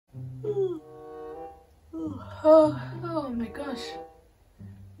Oh my gosh.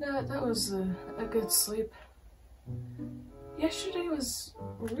 That was a good sleep. Yesterday was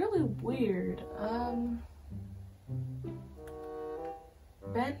really weird.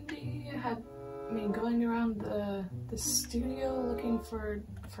 Bendy had me going around the studio looking for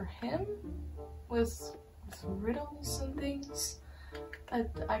him with riddles and things. I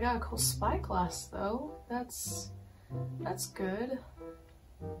got a cool spy class though. That's good.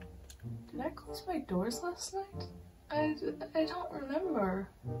 Did I close my doors last night? I don't remember.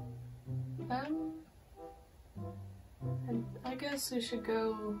 And I guess we should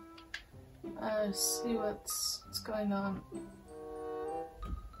go see what's going on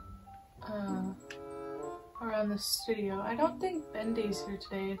around the studio. I don't think Bendy's here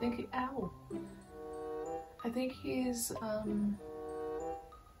today. I think I think he's I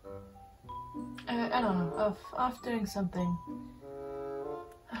don't know, off doing something.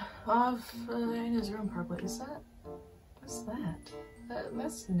 Off in his room probably. What's that?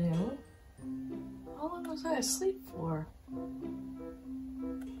 That's new. How long was I asleep for?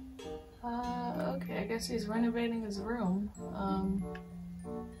 Okay, I guess he's renovating his room.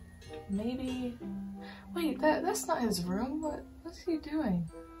 Maybe... Wait, that's not his room? What's he doing?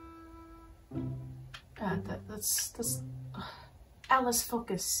 That's... Alice,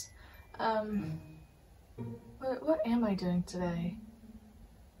 focus. What am I doing today?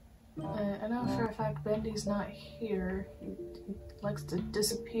 I know for a fact Bendy's not here. He likes to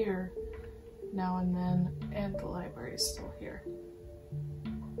disappear now and then, and the library's still here.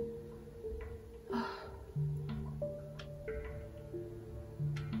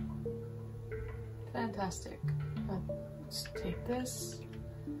 Fantastic. Let's take this.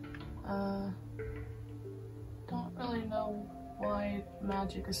 Don't really know why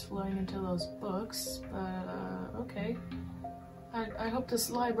magic is flowing into those books, but okay. I hope this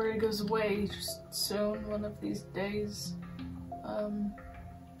library goes away soon, one of these days.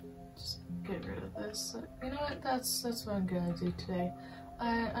 Just get rid of this. You know what? That's what I'm gonna do today.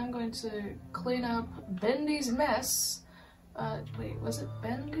 I'm going to clean up Bendy's mess. Wait, was it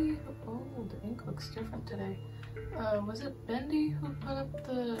Bendy? Oh, the ink looks different today. Was it Bendy who put up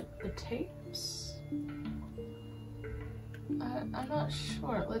the tapes? I'm not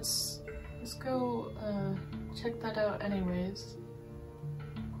sure. Let's go check that out anyways.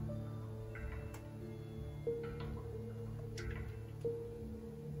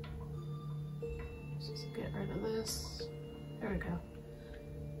 Just get rid of this. There we go.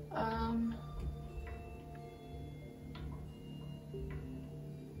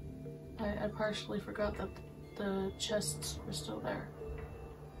 I partially forgot that the chests were still there.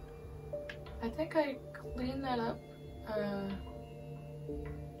 I think I cleaned that up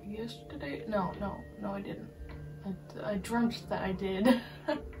yesterday. No, I didn't. I dreamt that I did.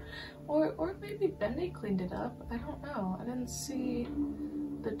 or maybe Bendy cleaned it up. I don't know. I didn't see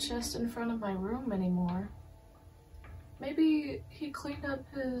the chest in front of my room anymore. Maybe he cleaned up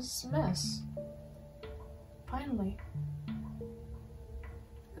his mess. Finally.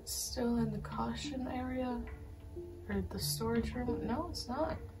 It's still in the caution area? Or the storage room? No, it's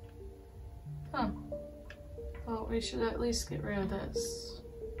not. Huh. Well, we should at least get rid of this.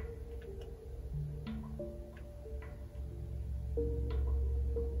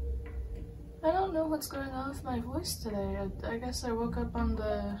 I don't know what's going on with my voice today. I guess I woke up on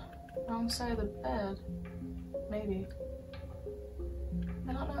the wrong side of the bed. Maybe.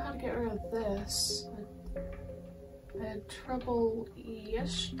 I don't know how to get rid of this. I had trouble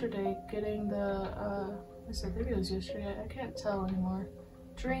yesterday getting the, I said videos yesterday, I can't tell anymore.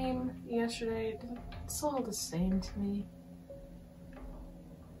 Dream yesterday, it's all the same to me.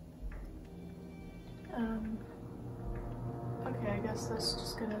 Okay, I guess that's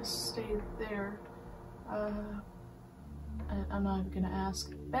just gonna stay there. I'm not even gonna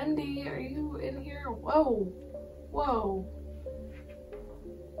ask. Bendy, are you in here? Whoa! Whoa!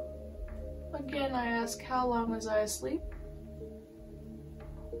 Again, I ask, how long was I asleep?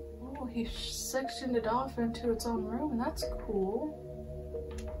 Oh, he sectioned it off into its own room, and that's cool.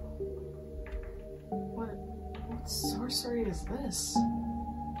 What sorcery is this?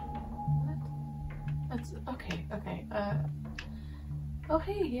 What? That's okay. Oh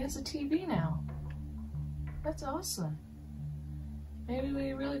hey, he has a TV now. That's awesome. Maybe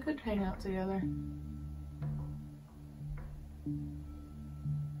we really could hang out together.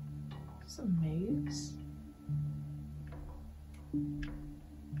 It's a maze.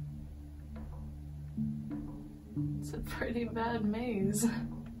 It's a pretty bad maze.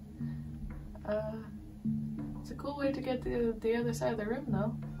 It's a cool way to get to the other side of the room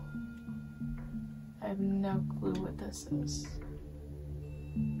though. I have no clue what this is.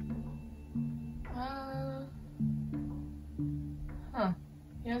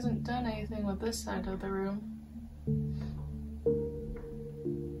 hasn't done anything with this side of the room.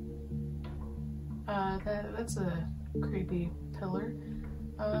 That's a creepy pillar.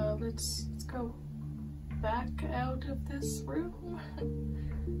 Let's go back out of this room.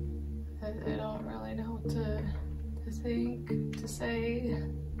 I don't really know what to think, to say.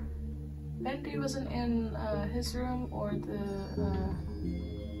 Bendy wasn't in his room or the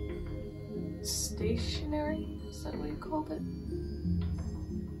stationery, is that what you called it?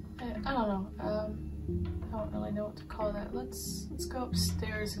 I don't know. I don't really know what to call that. Let's go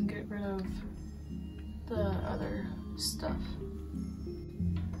upstairs and get rid of the other stuff.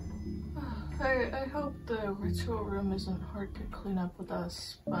 I hope the ritual room isn't hard to clean up with a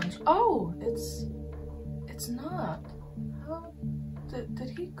sponge. Oh, it's not. How did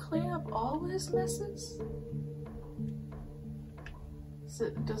he clean up all his messes?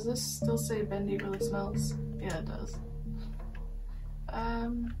 Does this still say Bendy really smells? Yeah, it does.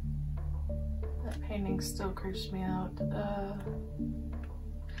 That painting still creeps me out.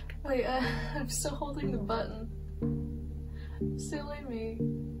 Wait, I'm still holding the button. Silly me.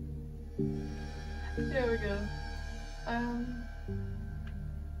 There we go.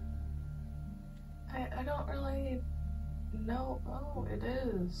 I don't really know. Oh, it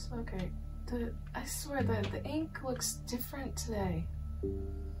is. Okay. I swear that the ink looks different today.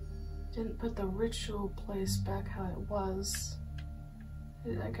 Didn't put the ritual place back how it was.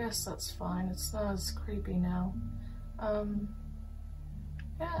 I guess that's fine. It's not as creepy now.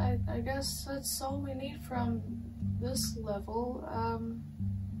 Yeah, I guess that's all we need from this level.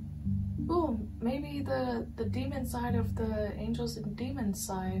 Ooh, maybe the demon side of the angels and demon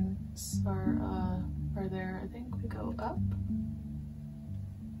signs are there. I think we go up.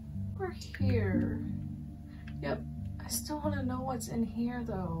 We're here. Yep. I still want to know what's in here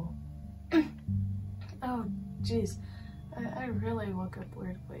though. Oh, jeez. I really woke up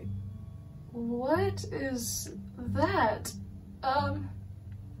weird. Wait. What is that?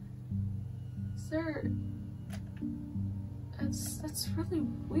 Is there... That's really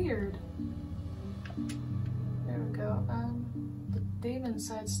weird. There we go. The demon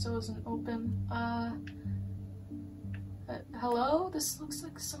side still isn't open. Hello? This looks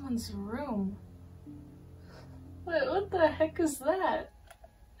like someone's room. What the heck is that?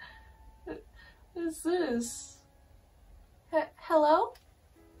 What is this? Hello?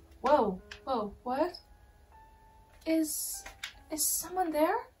 Whoa, what? Is someone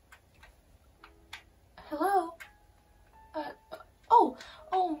there? Hello?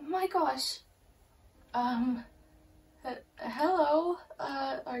 Oh my gosh. Hello?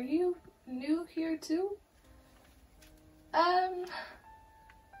 Are you new here too? Kind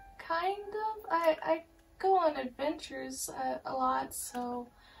of. I go on adventures a lot, so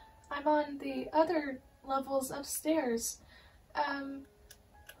I'm on the other levels upstairs.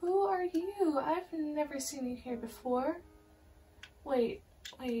 Who are you? I've never seen you here before. Wait.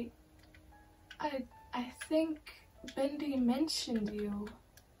 I think Bendy mentioned you.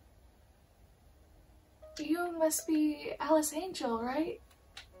 You must be Alice Angel, right?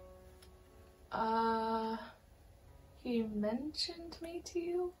 He mentioned me to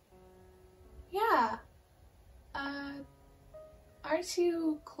you? Yeah. Aren't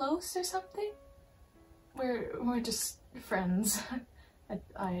you close or something? We're just friends.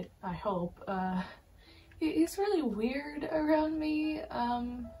 I hope. He's really weird around me.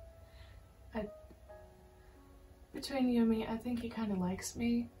 Between you and me, I think he kind of likes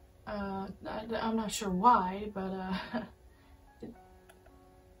me. I'm not sure why, but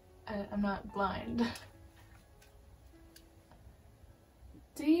I'm not blind.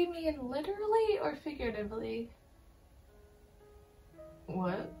 Do you mean literally or figuratively?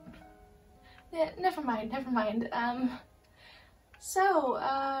 What? Yeah, never mind. So,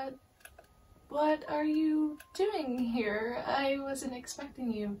 what are you doing here? I wasn't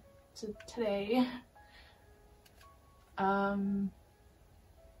expecting you today.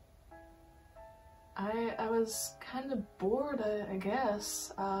 I was kind of bored, I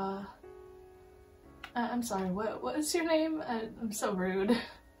guess. I'm sorry, what is your name? I'm so rude.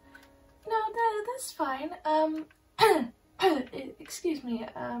 No, that's fine. Excuse me,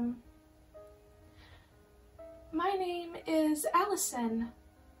 my name is Alison.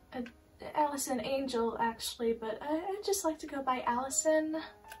 Alison Angel, actually, but I just like to go by Alison.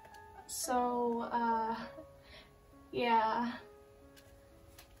 So, yeah.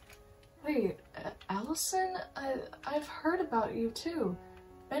 Wait, Alison? I've heard about you too.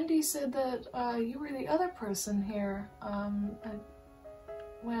 Bendy said that you were the other person here.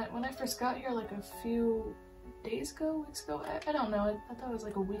 When I first got here, like a few days ago, weeks ago, I don't know. I thought it was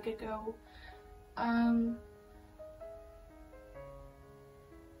like a week ago.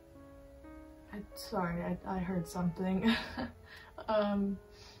 Sorry, I heard something.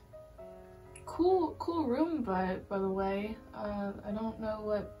 Cool room by the way. I don't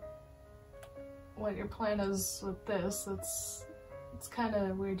know what your plan is with this. It's kind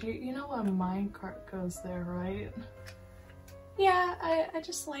of weird. You know a minecart goes there, right? Yeah, I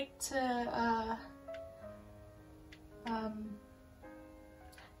just like to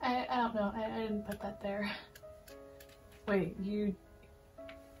I don't know. I didn't put that there. Wait, you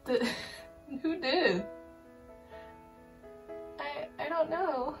did? Who did? I don't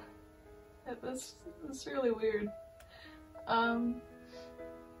know. That's really weird. I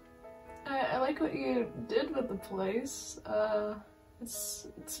like what you did with the place.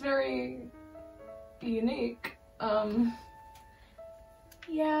 It's very unique.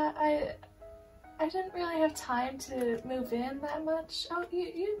 Yeah, I didn't really have time to move in that much. Oh,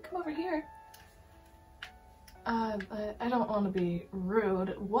 you can come over here. I don't want to be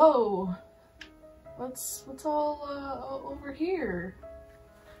rude. Whoa! What's all over here?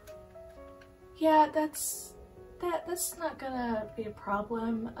 Yeah, that's not gonna be a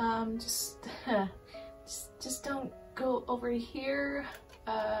problem. Just don't go over here.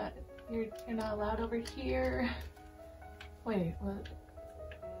 You're not allowed over here. Wait, what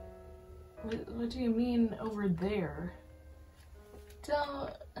do you mean over there?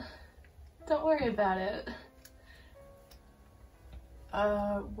 Don't worry about it.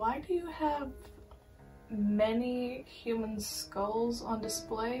 Why do you have many human skulls on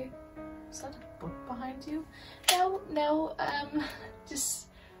display? Is that a book behind you? No, just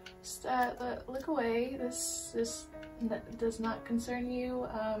look away. This does not concern you.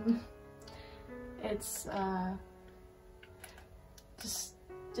 It's,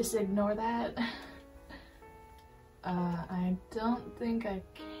 just ignore that. I don't think I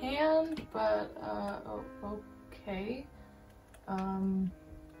can, but, okay.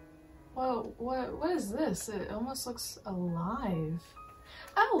 Whoa, what is this? It almost looks alive.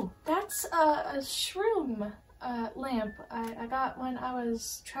 Oh, that's a shroom lamp I got when I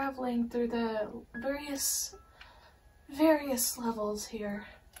was traveling through the various levels here.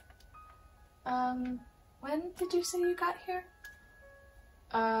 When did you say you got here?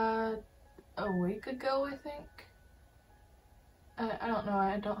 A week ago, I think. I don't know,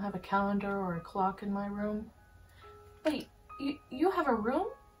 I don't have a calendar or a clock in my room. Wait, you have a room?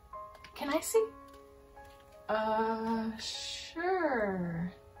 Can I see?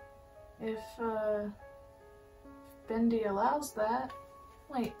 Sure. If Bendy allows that.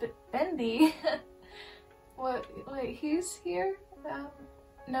 Wait, but Bendy? What, wait, he's here?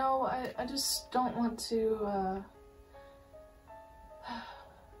 No, I just don't want to,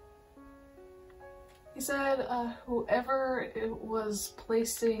 He said, whoever it was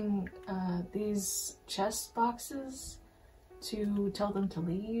placing, these chest boxes to tell them to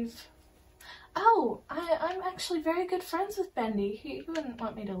leave. Oh, I'm actually very good friends with Bendy. He wouldn't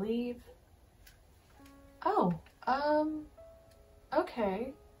want me to leave. Oh,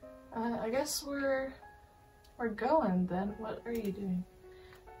 okay. I guess we're going then. What are you doing?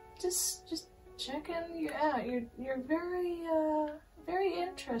 Just checking you out. You're very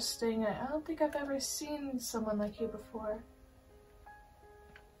interesting. I don't think I've ever seen someone like you before.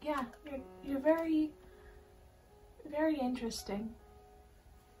 Yeah, you're very interesting.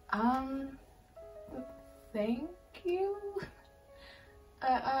 Thank you?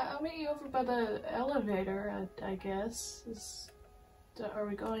 I'll meet you over by the elevator, I guess. Are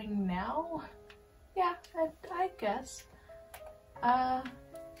we going now? Yeah, I guess.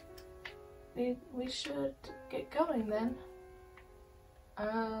 We should get going then.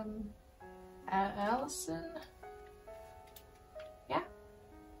 Alison? Yeah?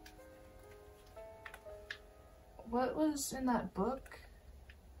 What was in that book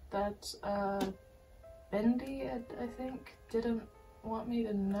that, Bendy, I think, didn't want me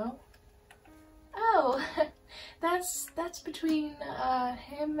to know? Oh, that's between,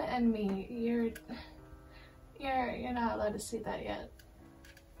 him and me. You're not allowed to see that yet.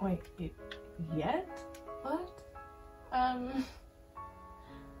 Wait, yet? What?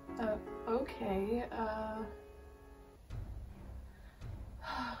 Okay,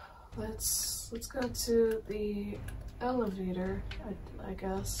 let's go to the elevator, I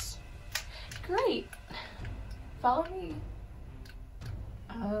guess. Great! Follow me.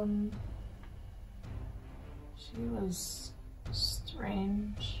 She was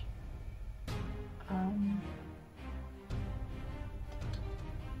strange.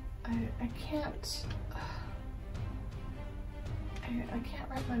 I can't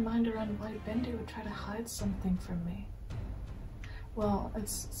wrap my mind around why Bendy would try to hide something from me. Well,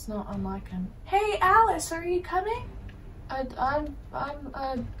 it's not unlike him. Hey, Alice, are you coming? I'm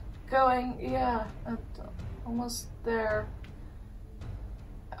going, yeah, almost there.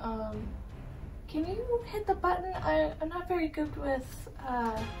 Can you hit the button? I'm not very good with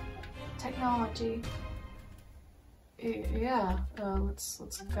technology. Yeah, let's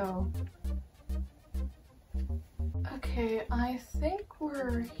go. Okay, I think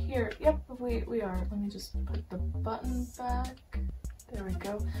we're here. Yep, we are. Let me just put the button back. There we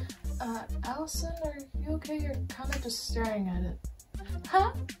go. Alison, are you okay? You're kind of just staring at it.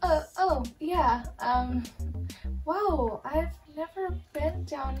 Huh? Oh, yeah. Whoa, I've never been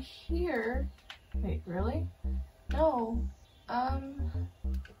down here. Wait, really? No.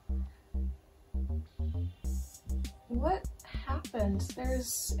 What happened?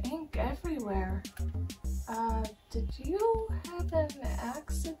 There's ink everywhere. Did you have an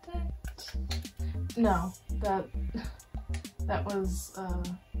accident? No, that was,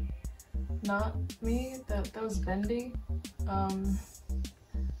 not me. That was Bendy.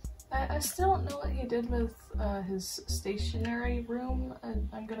 I still don't know what he did with, his stationary room,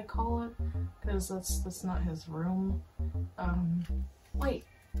 I'm gonna call it, because that's not his room. Wait,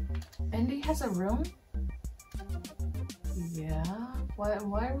 Bendy has a room? Yeah?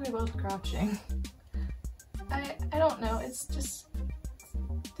 Why are we both crouching? I don't know, it's just...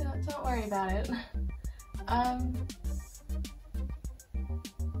 Don't worry about it.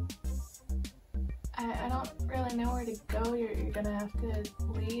 I don't really know where to go. You're gonna have to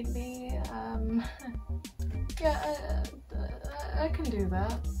lead me. Yeah, I can do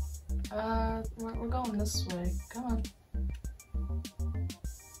that. We're going this way. Come on.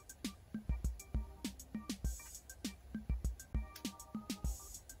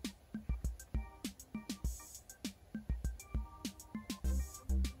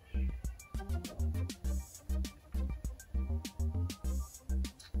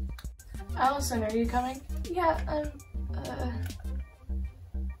 Alison, are you coming? Yeah, I've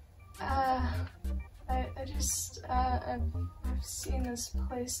seen this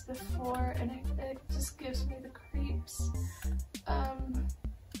place before and it just gives me the creeps. I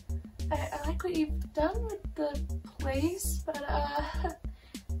like what you've done with the place, but, I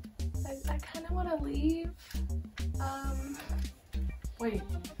kinda wanna leave. Wait,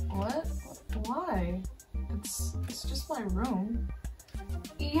 what? Why? It's just my room.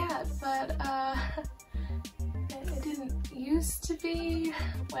 Yeah, but, it didn't used to be.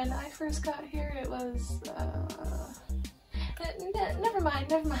 When I first got here, it was, never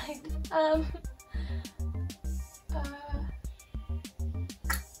mind.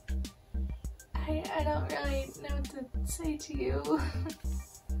 I don't really know what to say to you.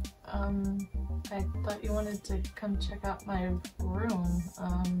 I thought you wanted to come check out my room.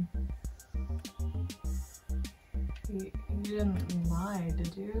 You didn't lie,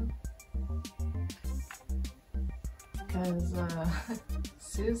 did you? Because,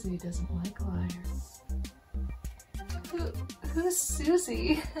 Susie doesn't like liars. Who's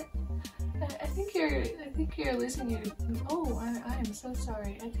Susie? I think you're losing your... Oh, I am so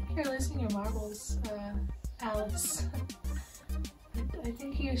sorry. I think you're losing your marbles, Alice. I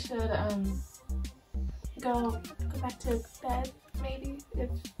think you should, go back to bed, maybe,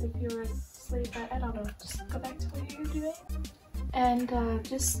 if you were asleep. I don't know, just go back to what you were doing. And,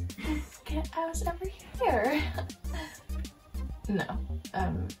 just get out over here. No,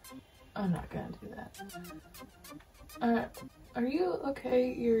 I'm not gonna do that. Are you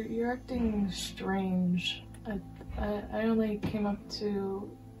okay? You're acting strange. I only came up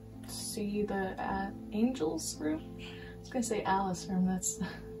to see the Angel's room. I was gonna say Alice room. That's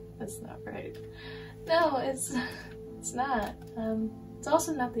not right. No, it's not. It's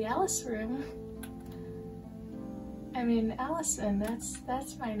also not the Alice room. I mean, Alison.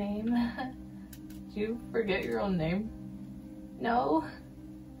 That's my name. Did you forget your own name? No.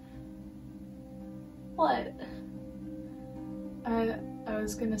 What? I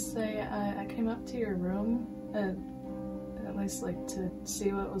was gonna say I came up to your room at least like to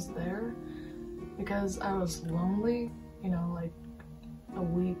see what was there because I was lonely, you know, like a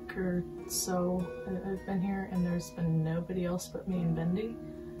week or so I've been here and there's been nobody else but me and Bendy.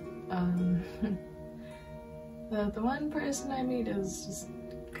 The one person I meet is just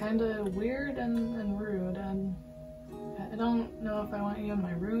kinda weird and rude, and I don't know if I want you in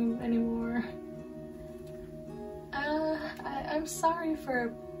my room anymore. I'm sorry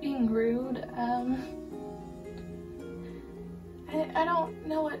for being rude. I don't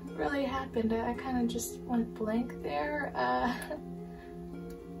know what really happened. I kind of just went blank there.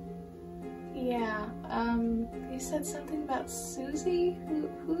 Yeah, you said something about Susie?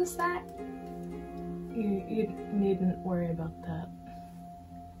 Who's that? You needn't worry about that.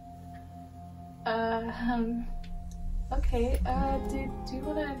 Okay, do you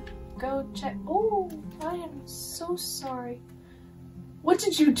wanna go check. Oh, I am so sorry. What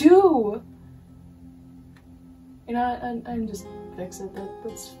did you do? You know, I'm just fix it.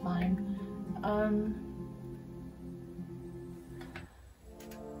 That's fine.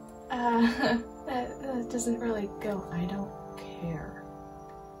 That doesn't really go. I don't care.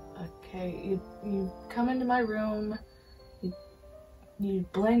 Okay, you come into my room. You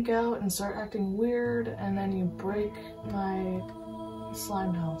blank out and start acting weird, and then you break my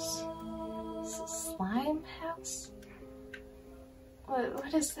slime house. Slime house?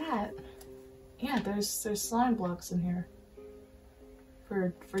 What is that? Yeah, there's slime blocks in here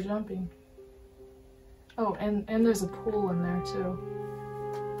for jumping. Oh, and there's a pool in there too.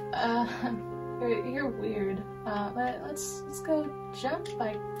 You're weird. Let's go jump,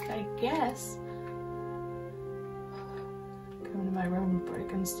 I guess. Come to my room,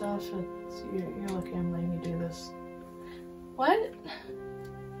 breaking stuff. You're lucky I'm letting you do this. What?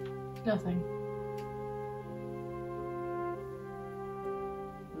 Nothing.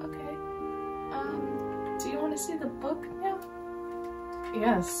 Okay. Do you want to see the book now?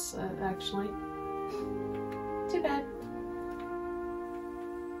 Yes, actually. Too bad.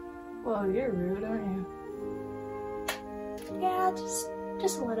 Well, you're rude, aren't you? Yeah,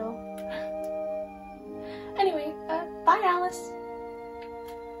 just a little. Anyway, bye, Alice.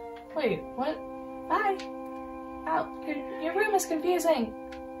 Wait, what? Bye. Ow, your room is confusing.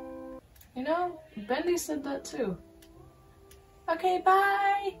 You know, Bendy said that too. Okay,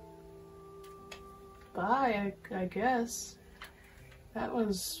 bye. Bye, I guess. That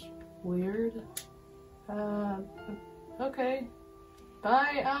was weird. Okay.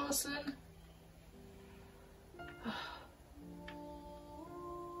 Bye, Alison.